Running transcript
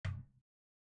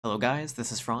Hello guys,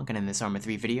 this is Frank, and in this Arma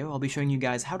 3 video, I'll be showing you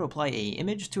guys how to apply a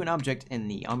image to an object in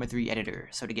the Arma 3 editor.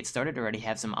 So to get started, I already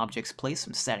have some objects placed,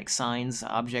 some static signs,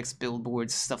 objects,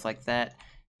 billboards, stuff like that.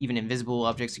 Even invisible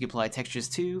objects you can apply textures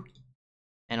to.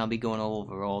 And I'll be going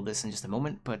over all this in just a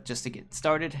moment, but just to get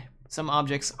started, some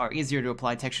objects are easier to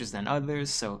apply textures than others,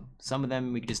 so some of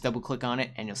them we can just double click on it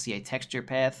and you'll see a texture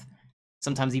path.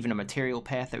 Sometimes even a material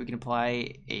path that we can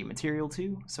apply a material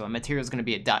to. So a material is going to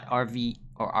be a .rv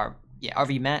or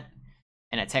RV mat,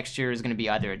 and a texture is going to be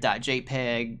either a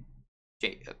 .jpeg,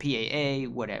 PAA,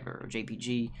 whatever, or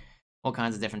JPG, all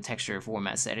kinds of different texture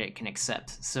formats that it can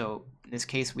accept. So in this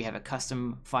case, we have a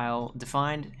custom file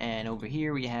defined, and over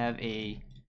here we have a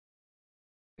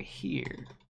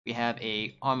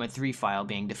Arma 3 file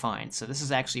being defined. So this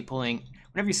is actually pulling,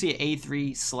 whenever you see an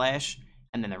A3/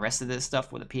 and then the rest of this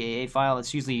stuff with a PAA file,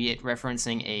 it's usually it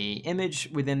referencing a image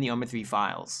within the Arma 3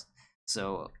 files.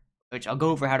 So, which I'll go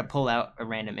over how to pull out a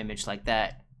random image like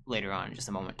that later on in just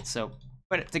a moment. So,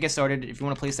 but to get started, if you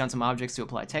want to place down some objects to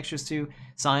apply textures to,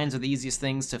 signs are the easiest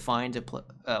things to find to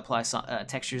apply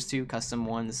textures to, custom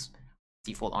ones,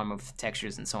 default Arma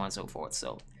textures, and so on and so forth.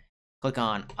 So, click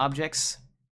on Objects,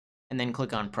 and then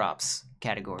click on Props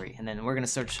category, and then we're going to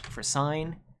search for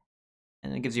sign,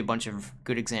 and it gives you a bunch of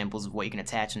good examples of what you can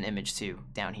attach an image to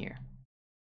down here.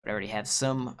 But I already have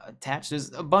some attached.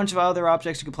 There's a bunch of other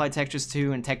objects you can apply textures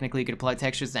to, and technically you could apply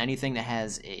textures to anything that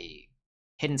has a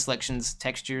hidden selections,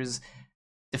 textures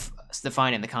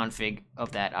defined in the config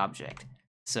of that object.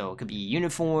 So it could be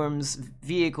uniforms,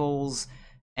 vehicles,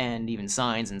 and even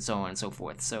signs, and so on and so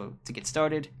forth. So to get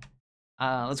started,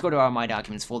 let's go to our My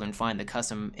Documents folder and find the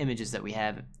custom images that we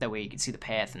have. That way you can see the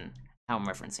path and how I'm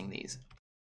referencing these.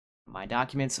 My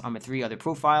Documents, Arma 3 other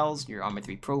profiles, your Arma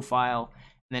 3 profile,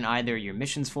 and then either your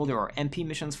missions folder or MP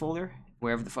missions folder,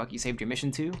 wherever the fuck you saved your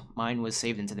mission to. Mine was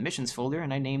saved into the missions folder,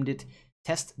 and I named it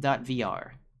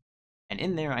test.vr. And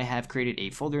in there I have created a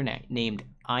folder named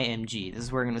IMG. This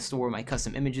is where I'm going to store my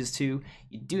custom images to.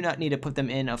 You do not need to put them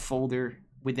in a folder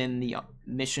within the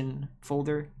mission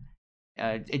folder.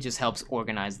 It just helps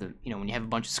organize the, when you have a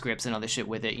bunch of scripts and other shit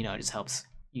with it, it just helps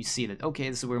you see that, okay,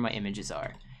 this is where my images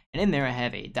are. And in there I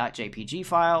have a .jpg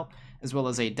file as well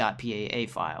as a .paa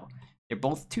file. They're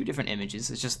both two different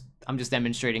images. It's just, I'm just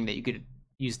demonstrating that you could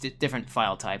use different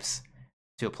file types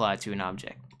to apply to an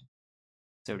object.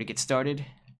 So to get started,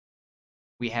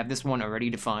 we have this one already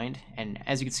defined, and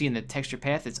as you can see in the texture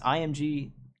path, it's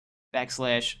img/load.paa.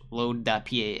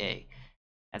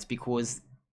 That's because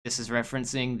this is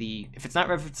referencing the, if it's not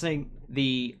referencing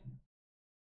the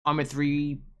Arma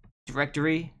 3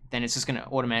 directory, then it's just going to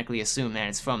automatically assume that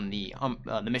it's from the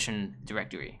mission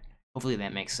directory. Hopefully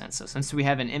that makes sense. So since we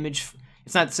have an image,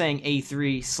 it's not saying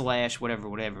A3/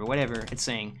 whatever, it's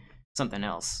saying something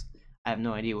else. I have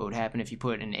no idea what would happen if you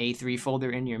put an A3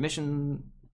 folder in your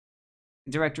mission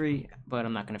directory, but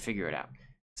I'm not going to figure it out.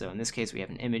 So in this case, we have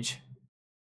an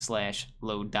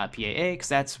image/load.paa, because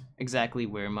that's exactly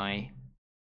where my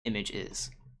image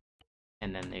is.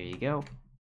 And then there you go.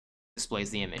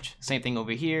 Displays the image. Same thing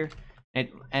over here. And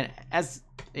as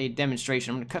a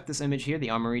demonstration, I'm going to cut this image here, the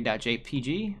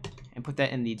armory.jpg, and put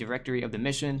that in the directory of the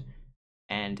mission.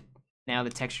 And now the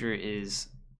texture is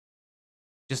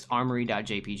just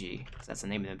armory.jpg. So that's the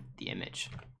name of the image.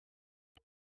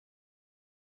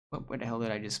 Where the hell did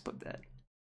I just put that?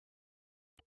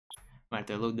 Might have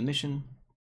to load the mission.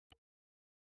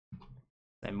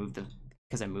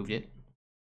 Because I moved it.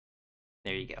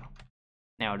 There you go.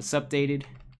 Now it's updated,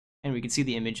 and we can see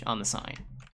the image on the sign.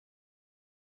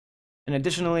 And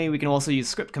additionally, we can also use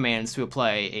script commands to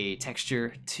apply a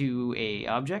texture to a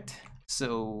object.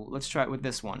 So let's try it with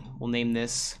this one. We'll name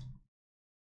this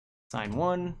sign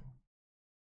 1,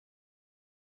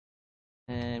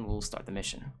 and we'll start the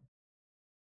mission.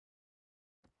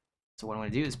 So what I'm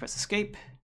going to do is press escape,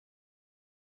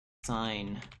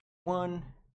 sign 1. I'm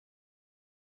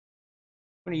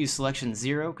going to use selection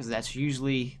 0 because that's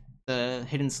usually the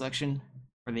hidden selection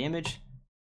for the image.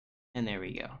 And there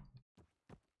we go.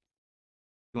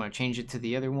 You want to change it to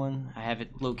the other one, I have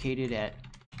it located at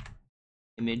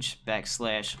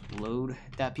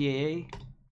image/load.paa.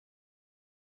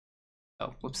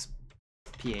 Oh, whoops.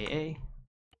 PAA.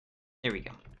 There we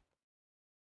go.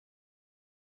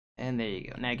 And there you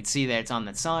go. Now you can see that it's on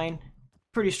that sign.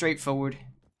 Pretty straightforward.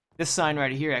 This sign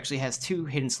right here actually has two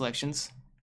hidden selections.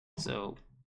 So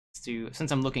let's do,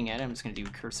 since I'm looking at it, I'm just going to do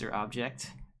cursor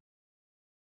object.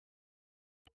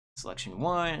 Selection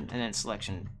 1, and then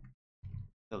selection.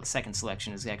 So the second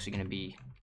selection is actually going to be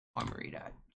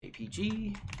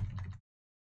armory.jpg.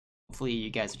 Hopefully you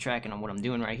guys are tracking on what I'm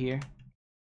doing right here.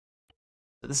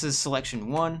 So this is selection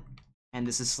 1, and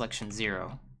this is selection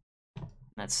 0.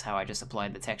 That's how I just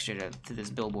applied the texture to this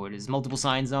billboard. There's multiple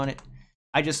signs on it.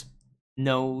 I just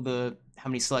know how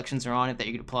many selections are on it that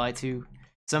you could apply to.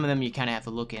 Some of them you kind of have to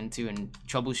look into and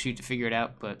troubleshoot to figure it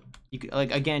out, but you could,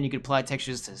 like, again, you could apply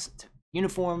textures to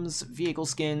uniforms, vehicle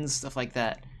skins, stuff like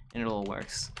that, and it all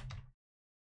works.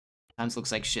 Sometimes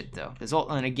looks like shit though. There's all,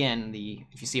 and again,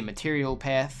 if you see a material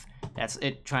path, that's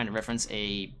it trying to reference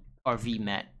a RV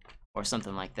mat or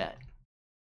something like that. I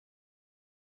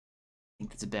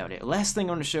think that's about it. Last thing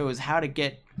I want to show is how to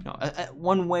get,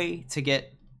 one way to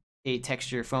get a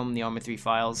texture from the Arma 3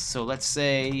 files. So let's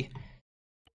say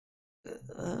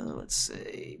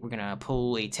we're gonna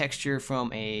pull a texture from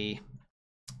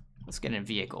let's get a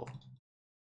vehicle,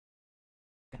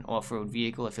 an off-road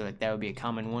vehicle. I feel like that would be a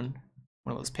common one.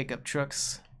 One of those pickup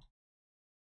trucks.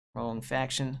 Wrong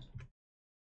faction.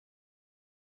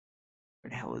 Where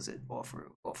the hell is it?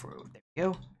 Off-road, off-road. There we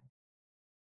go.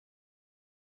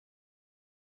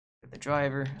 The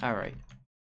driver. All right.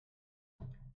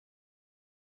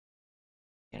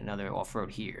 And another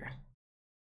off-road here.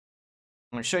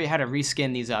 I'm going to show you how to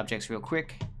reskin these objects real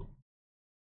quick.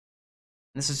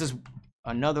 This is just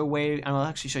another way. I'll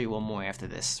actually show you one more after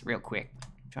this real quick.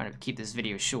 I'm trying to keep this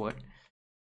video short.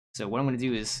 So what I'm going to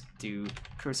do is do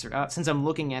cursor out. Since I'm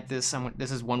looking at this,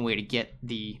 this is one way to get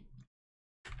the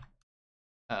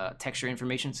texture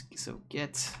information. So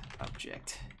get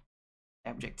object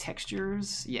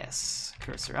textures. Yes,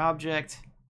 cursor object.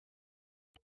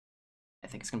 I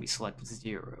think it's going to be select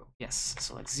 0. Yes,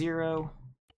 select 0.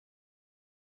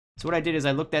 So what I did is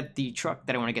I looked at the truck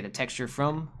that I want to get a texture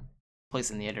from,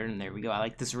 place in the editor, and there we go. I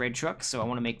like this red truck, so I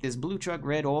want to make this blue truck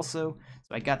red also.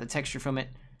 So I got the texture from it,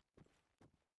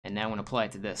 and now I want to apply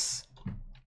it to this.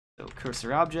 So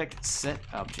cursor object, set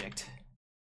object,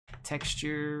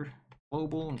 texture,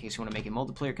 global, in case you want to make it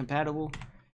multiplayer compatible.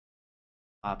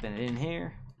 Popping it in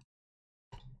here.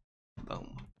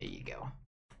 Boom, there you go.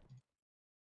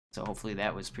 So hopefully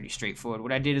that was pretty straightforward.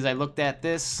 What I did is I looked at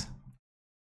this.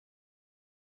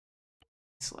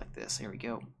 Select this, here we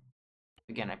go.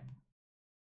 Again, I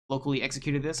locally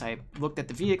executed this. I looked at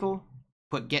the vehicle,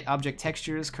 put get object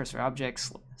textures, cursor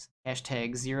objects,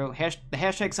 hashtag 0. The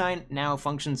hashtag sign now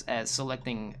functions as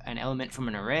selecting an element from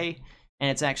an array,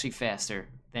 and it's actually faster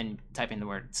than typing the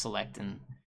word select and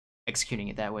executing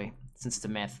it that way, since it's a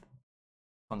math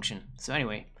function. So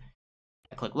anyway,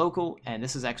 I click local, and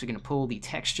this is actually going to pull the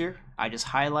texture. I just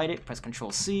highlight it, press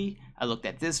Control C. I looked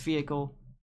at this vehicle,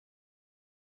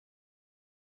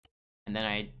 and then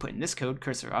I put in this code,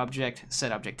 cursor object,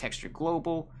 set object texture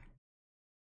global.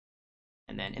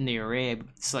 And then in the array, I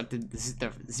selected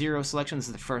the 0 selection. This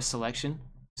is the first selection.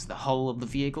 It's the hull of the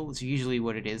vehicle. It's usually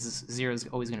what it is. 0 is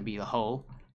always going to be the hull.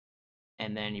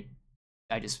 And then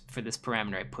I just, for this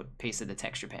parameter, I pasted the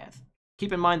texture path.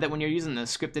 Keep in mind that when you're using the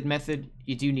scripted method,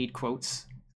 you do need quotes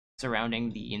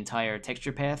surrounding the entire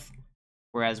texture path.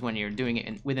 Whereas when you're doing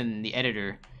it within the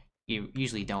editor, you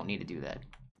usually don't need to do that.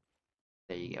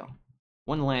 There you go.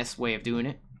 One last way of doing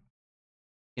it.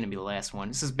 It's going to be the last one.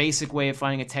 This is a basic way of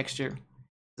finding a texture.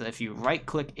 So if you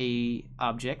right-click a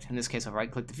object, in this case I'll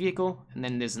right-click the vehicle, and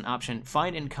then there's an option,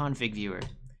 Find in Config Viewer.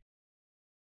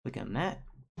 Click on that.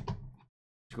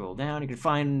 Scroll down, you can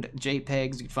find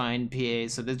JPEGs, you can find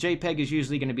PAs. So the JPEG is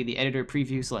usually going to be the editor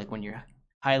preview, so like when you're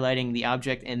highlighting the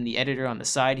object in the editor on the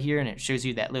side here, and it shows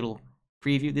you that little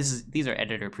preview. These are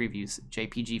editor previews,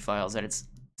 JPG files that it's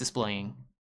displaying.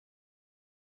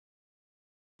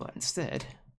 But instead,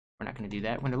 we're not going to do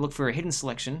that. We're going to look for a hidden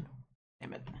selection.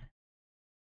 Damn it.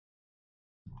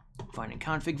 Find in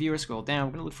Config Viewer, scroll down.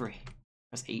 We're going to look for,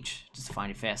 press H, just to find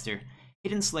it faster.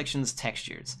 Hidden selections,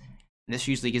 textures. And this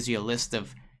usually gives you a list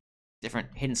of different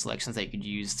hidden selections that you could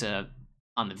use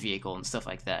on the vehicle and stuff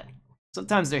like that.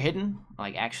 Sometimes they're hidden,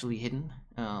 like actually hidden.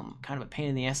 Kind of a pain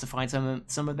in the ass to find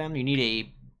some of them. You need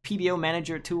a PBO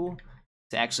manager tool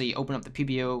to actually open up the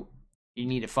PBO. You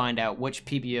need to find out which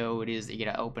PBO it is that you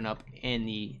gotta open up in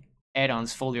the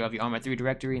add-ons folder of your Arma 3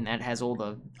 directory, and that has all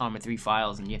the Arma 3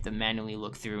 files, and you have to manually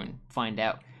look through and find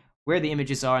out where the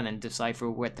images are and then decipher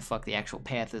what the fuck the actual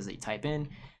path is that you type in.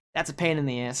 That's a pain in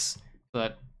the ass,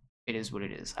 but it is what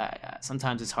it is.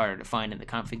 Sometimes it's harder to find in the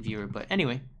config viewer, but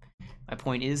anyway, my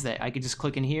point is that I could just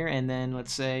click in here, and then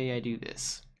let's say I do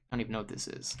this. I don't even know what this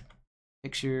is.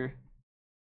 Picture,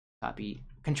 copy.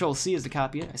 Control C is to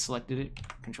copy it. I selected it.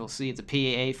 Control C, it's a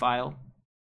PAA file.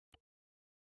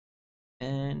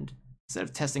 And instead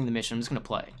of testing the mission, I'm just going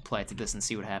to apply it to this and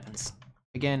see what happens.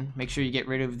 Again, make sure you get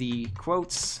rid of the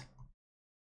quotes.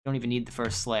 You don't even need the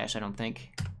first slash, I don't think.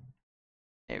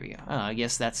 There we go. Oh, I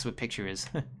guess that's what picture is.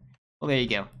 Well, there you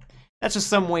go. that's just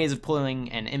some ways of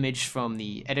pulling an image from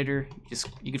the editor.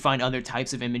 You could find other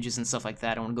types of images and stuff like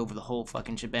that. I don't want to go over the whole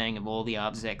fucking shebang of all the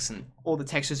objects and all the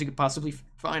textures you could possibly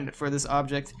find for this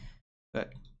object.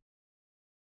 But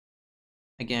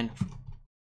again,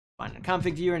 find a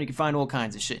config viewer and you can find all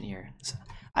kinds of shit in here. So,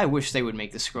 I wish they would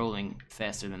make the scrolling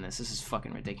faster than this. This is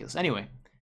fucking ridiculous. Anyway,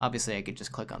 obviously I could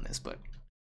just click on this, but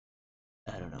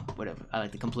I don't know, whatever. I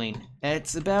like to complain.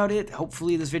 That's about it.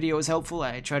 Hopefully this video was helpful.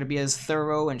 I try to be as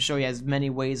thorough and show you as many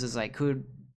ways as I could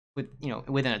with,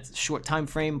 within a short time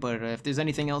frame. But if there's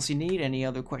anything else you need, any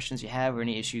other questions you have or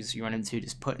any issues you run into,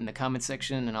 just put in the comment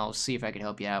section and I'll see if I can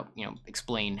help you out,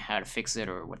 explain how to fix it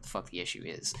or what the fuck the issue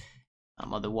is.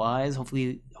 Otherwise,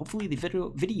 hopefully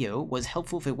the video was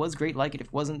helpful. If it was, great, like it. If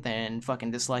it wasn't, then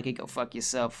fucking dislike it, go fuck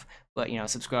yourself. But,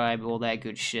 subscribe, all that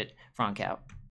good shit. Frank out.